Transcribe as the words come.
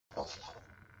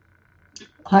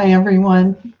Hi,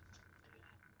 everyone.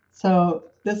 So,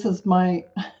 this is my,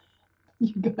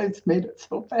 you guys made it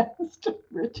so fast.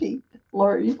 Richie,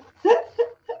 Lori,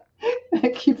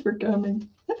 thank you for coming.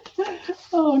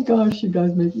 Oh gosh, you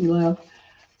guys make me laugh.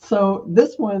 So,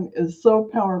 this one is so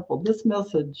powerful. This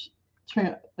message,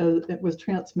 it was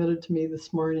transmitted to me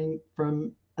this morning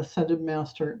from Ascended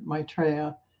Master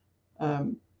Maitreya,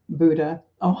 um, Buddha.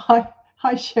 Oh,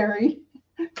 hi, Sherry,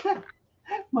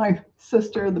 my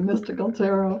sister, the mystical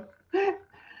tarot.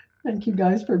 Thank you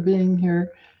guys for being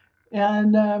here.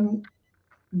 And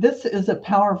this is a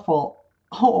powerful,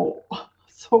 oh,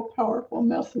 so powerful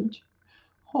message.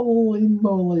 Holy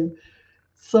moly.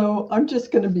 So I'm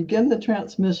just going to begin the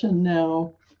transmission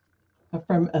now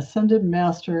from Ascended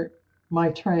Master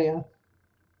Maitreya,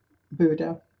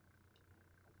 Buddha.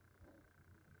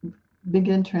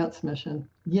 Begin transmission.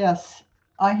 Yes,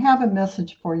 I have a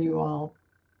message for you all.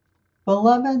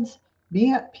 Beloveds,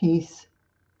 be at peace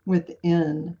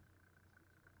within,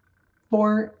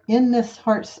 for in this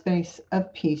heart space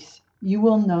of peace, you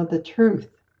will know the truth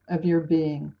of your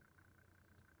being.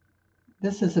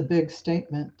 This is a big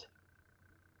statement.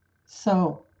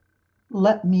 So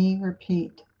let me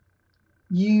repeat.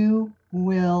 You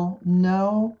will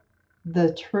know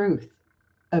the truth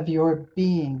of your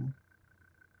being.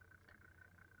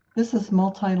 This is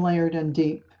multi layered and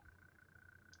deep.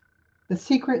 The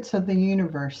secrets of the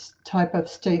universe type of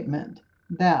statement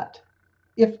that,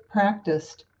 if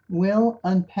practiced, will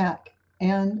unpack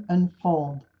and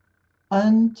unfold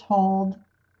untold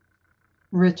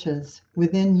riches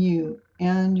within you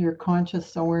and your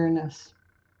conscious awareness.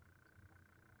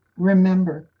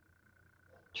 Remember,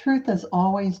 truth is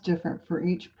always different for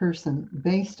each person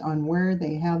based on where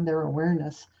they have their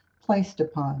awareness placed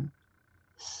upon.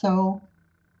 So,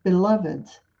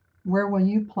 beloveds, where will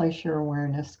you place your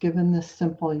awareness given this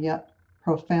simple yet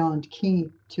profound key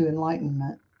to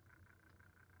enlightenment?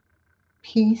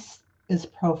 Peace is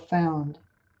profound.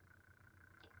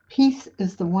 Peace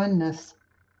is the oneness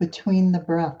between the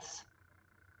breaths.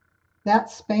 That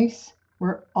space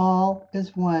where all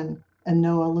is one and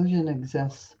no illusion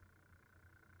exists.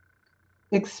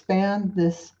 Expand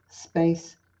this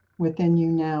space within you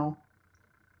now.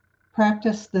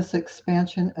 Practice this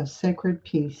expansion of sacred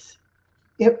peace.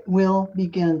 It will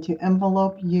begin to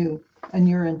envelope you and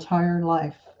your entire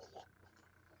life.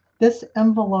 This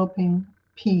enveloping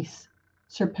peace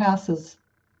surpasses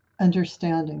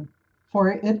understanding,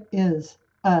 for it is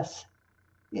us,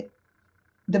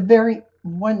 the very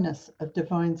oneness of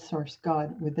divine source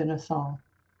God within us all.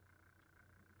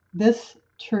 The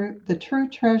true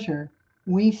treasure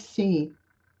we see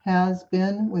has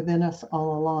been within us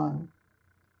all along,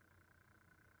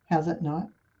 has it not?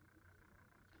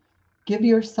 Give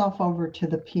yourself over to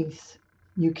the peace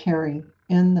you carry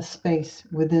in the space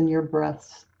within your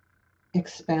breaths.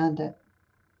 Expand it.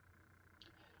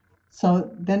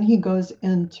 So then he goes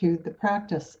into the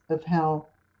practice of how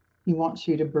he wants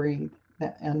you to breathe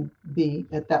and be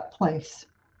at that place.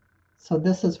 So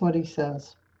this is what he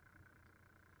says.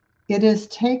 It is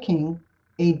taking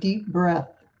a deep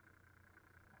breath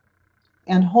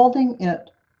and holding it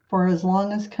for as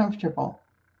long as comfortable,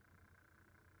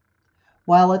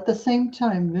 while at the same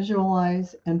time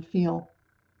visualize and feel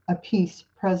a peace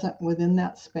present within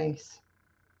that space.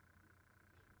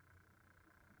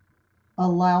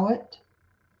 Allow it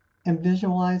and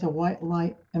visualize a white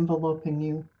light enveloping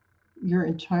you, your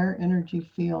entire energy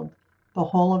field, the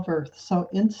whole of Earth. So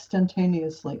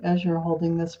instantaneously, as you're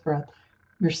holding this breath,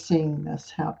 you're seeing this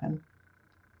happen.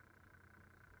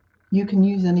 You can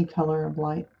use any color of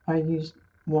light. I used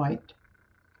white.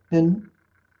 Then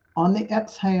on the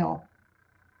exhale,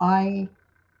 I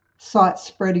saw it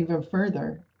spread even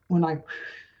further. When I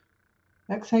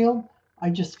exhaled,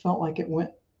 I just felt like it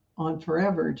went on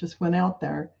forever. It just went out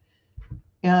there.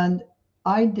 And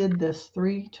I did this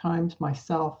 3 times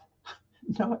myself,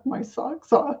 knocked my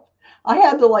socks off. I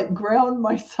had to like ground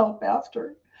myself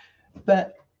after.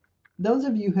 But those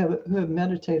of you who have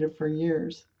meditated for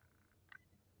years,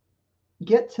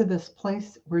 get to this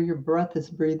place where your breath is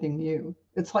breathing you.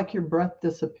 It's like your breath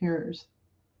disappears.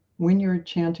 When you're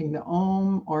chanting the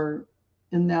Om or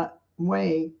in that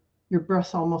way, your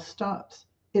breath almost stops.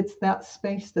 It's that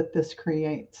space that this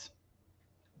creates.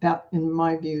 That, in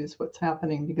my view, is what's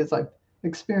happening because I've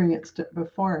experienced it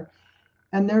before.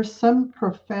 And there's some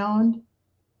profound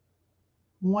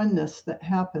oneness that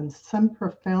happens, some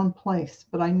profound place,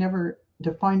 but I never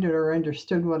defined it or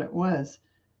understood what it was.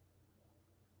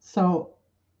 So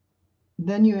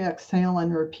then you exhale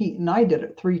and repeat. And I did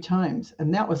it 3 times.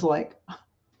 And that was like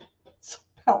so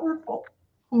powerful.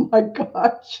 Oh my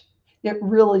gosh. It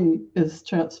really is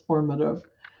transformative.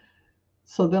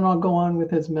 So then I'll go on with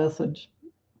his message.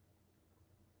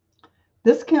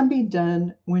 This can be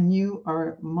done when you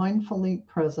are mindfully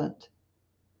present.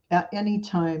 At any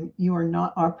time you are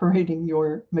not operating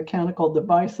your mechanical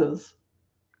devices,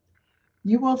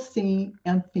 you will see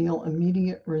and feel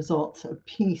immediate results of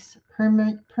peace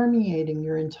permeating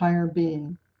your entire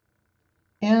being.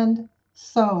 And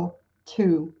so,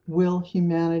 too, will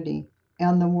humanity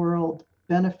and the world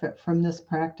benefit from this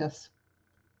practice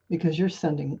because you're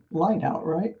sending light out,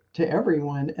 right? To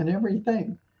everyone and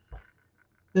everything.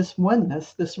 This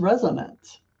oneness, this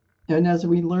resonance. And as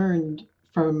we learned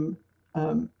from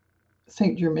um,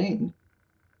 Saint Germain,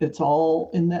 it's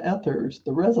all in the ethers,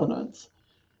 the resonance.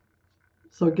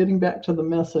 So, getting back to the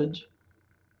message,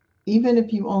 even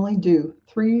if you only do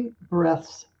 3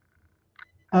 breaths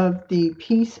of the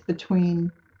peace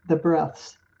between the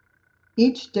breaths,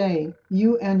 each day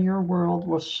you and your world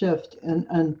will shift in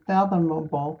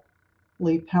unfathomably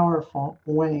powerful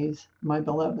ways, my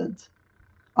beloveds.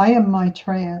 I am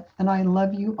Maitreya, and I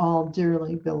love you all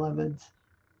dearly, beloveds.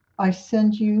 I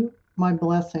send you my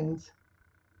blessings.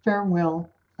 Farewell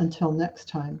until next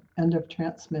time. End of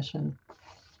transmission.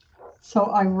 So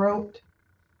I wrote,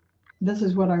 this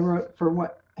is what I wrote for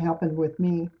what happened with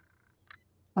me.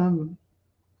 Um,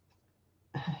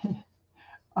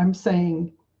 I'm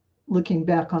saying, looking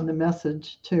back on the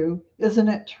message too, isn't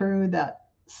it true that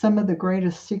some of the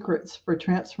greatest secrets for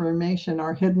transformation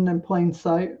are hidden in plain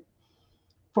sight?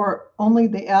 For only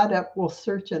the adept will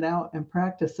search it out and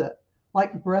practice it,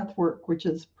 like breath work, which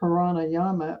is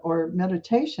pranayama, or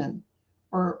meditation,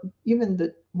 or even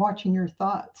the watching your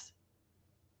thoughts,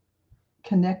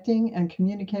 connecting and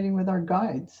communicating with our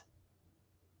guides,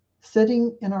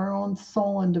 sitting in our own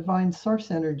soul and divine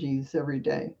source energies every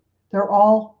day. They're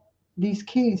all these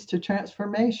keys to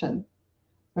transformation.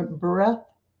 But breath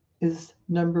is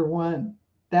number one.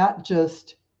 That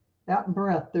just, that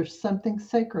breath, there's something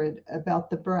sacred about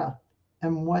the breath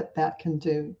and what that can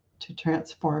do to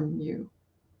transform you.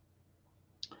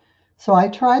 So I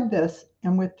tried this,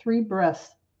 and with 3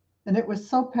 breaths, and it was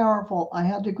so powerful, I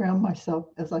had to ground myself,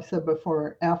 as I said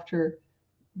before, after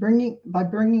bringing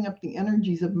up the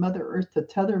energies of Mother Earth to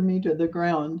tether me to the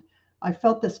ground. I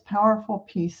felt this powerful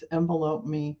peace envelope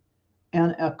me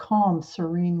and a calm,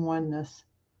 serene oneness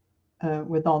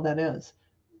with all that is.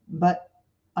 But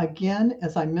again,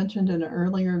 as I mentioned in an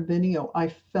earlier video, I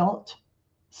felt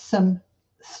some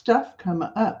stuff come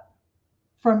up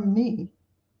from me,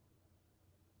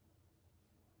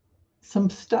 some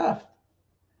stuff,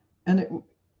 and it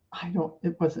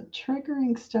wasn't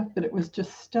triggering stuff, but it was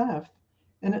just stuff.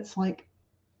 And it's like,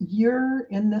 you're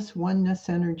in this oneness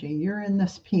energy, you're in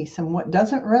this peace, and what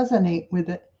doesn't resonate with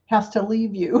it has to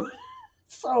leave you.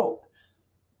 So,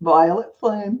 violet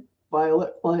flame,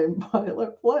 violet flame,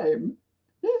 violet flame.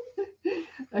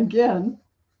 Again,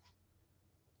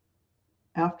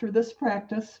 after this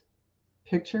practice,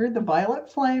 picture the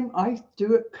violet flame. I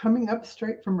do it coming up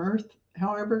straight from earth,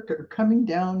 however, or coming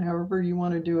down, however you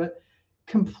want to do it,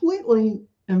 completely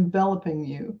enveloping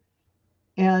you.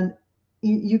 And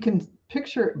you can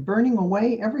picture it burning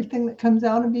away everything that comes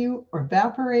out of you, or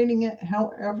evaporating it,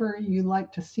 however you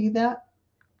like to see that.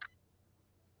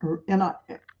 And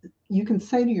you can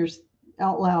say to yourself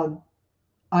out loud,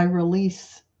 I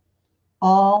release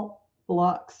all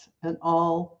blocks and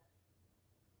all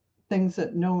things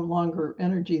that no longer,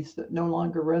 energies that no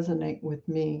longer resonate with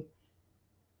me.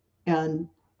 And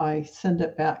I send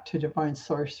it back to Divine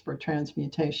Source for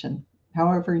transmutation.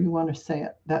 However you want to say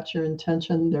it, that's your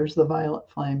intention. There's the violet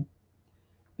flame.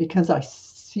 Because I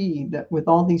see that with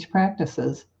all these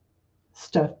practices,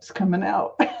 stuff's coming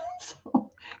out.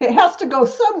 So it has to go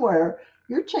somewhere.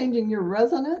 You're changing your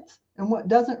resonance, and what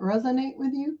doesn't resonate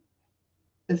with you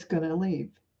is going to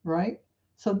leave, right?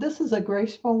 So this is a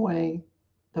graceful way.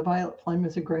 The violet flame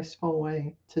is a graceful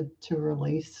way to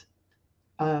release.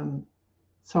 So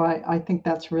I think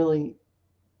that's really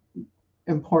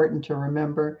important to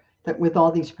remember, that with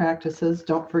all these practices,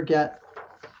 don't forget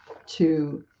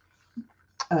to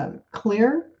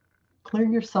clear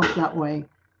yourself that way.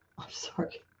 I'm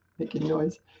sorry, making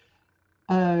noise.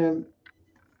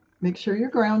 Make sure you're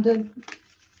grounded.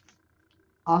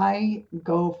 I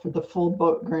go for the full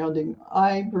boat grounding.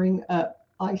 I bring up,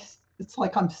 it's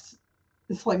like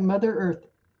Mother Earth,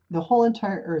 the whole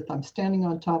entire earth. I'm standing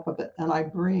on top of it, and I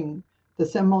bring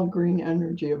this emerald green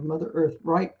energy of Mother Earth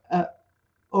right up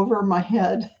over my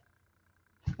head.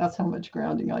 That's how much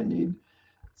grounding I need.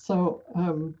 So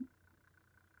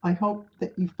I hope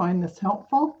that you find this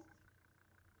helpful.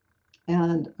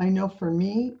 And I know for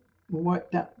me,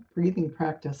 what that breathing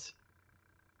practice,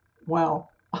 wow.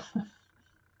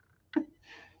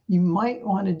 You might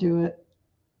want to do it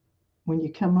when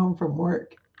you come home from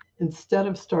work, instead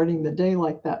of starting the day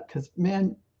like that, because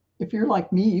man, if you're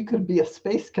like me, you could be a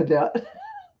space cadet.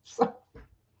 So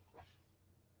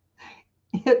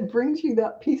it brings you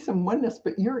that peace and oneness,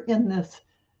 but you're in this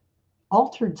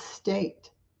altered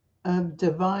state of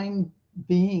divine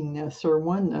beingness or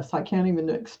oneness. I can't even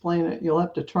explain it. You'll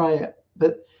have to try it.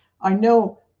 But I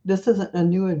know this isn't a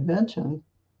new invention,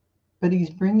 but he's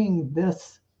bringing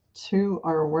this to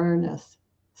our awareness.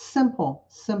 Simple,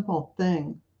 simple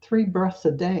thing. 3 breaths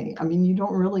a day. I mean, you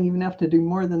don't really even have to do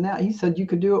more than that. He said you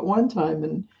could do it one time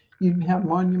and you'd have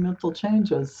monumental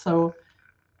changes.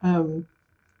 Um,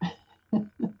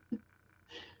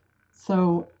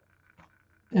 so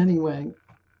anyway,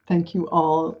 thank you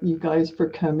all, you guys, for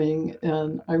coming,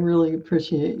 and I really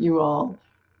appreciate you all.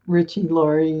 Richie,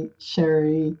 Lori,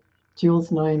 Sherry,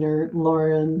 Jules Niner,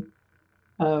 Lauren,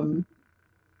 um,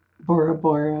 Bora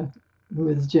Bora, who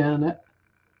is Janet.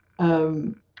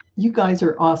 Um, you guys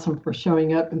are awesome for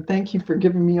showing up, and thank you for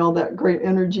giving me all that great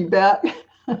energy back.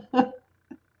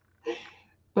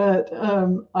 But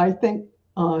I think,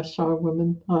 Shaw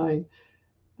Woman, hi.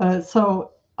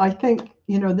 So I think,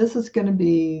 this is going to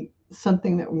be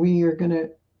something that we are going to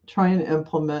try and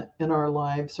implement in our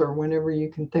lives or whenever you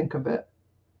can think of it.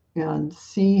 And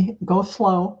go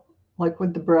slow, like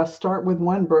with the breath. Start with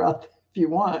 1 breath if you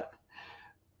want,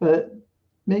 but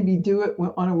maybe do it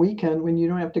on a weekend when you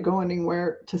don't have to go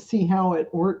anywhere to see how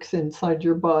it works inside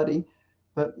your body.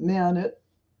 But man,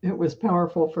 it was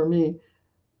powerful for me.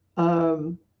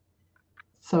 Um,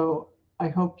 so I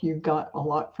hope you got a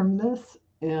lot from this,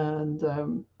 and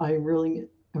I really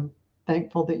am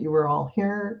thankful that you were all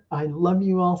here. I love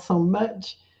you all so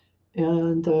much,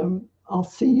 and I'll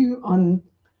see you on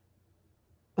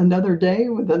another day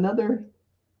with another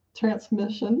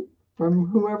transmission from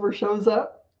whoever shows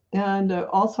up. And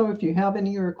also, if you have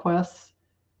any requests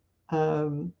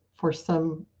for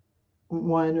someone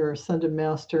or send a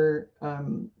master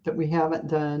that we haven't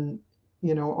done,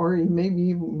 or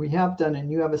maybe we have done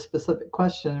and you have a specific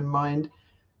question in mind,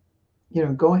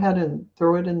 go ahead and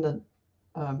throw it in the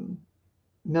um,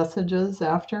 messages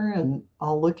after, and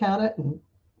I'll look at it and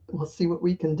we'll see what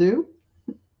we can do.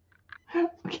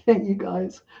 Okay, you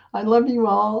guys, I love you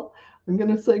all. I'm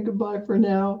going to say goodbye for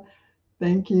now.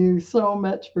 Thank you so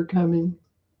much for coming.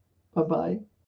 Bye bye.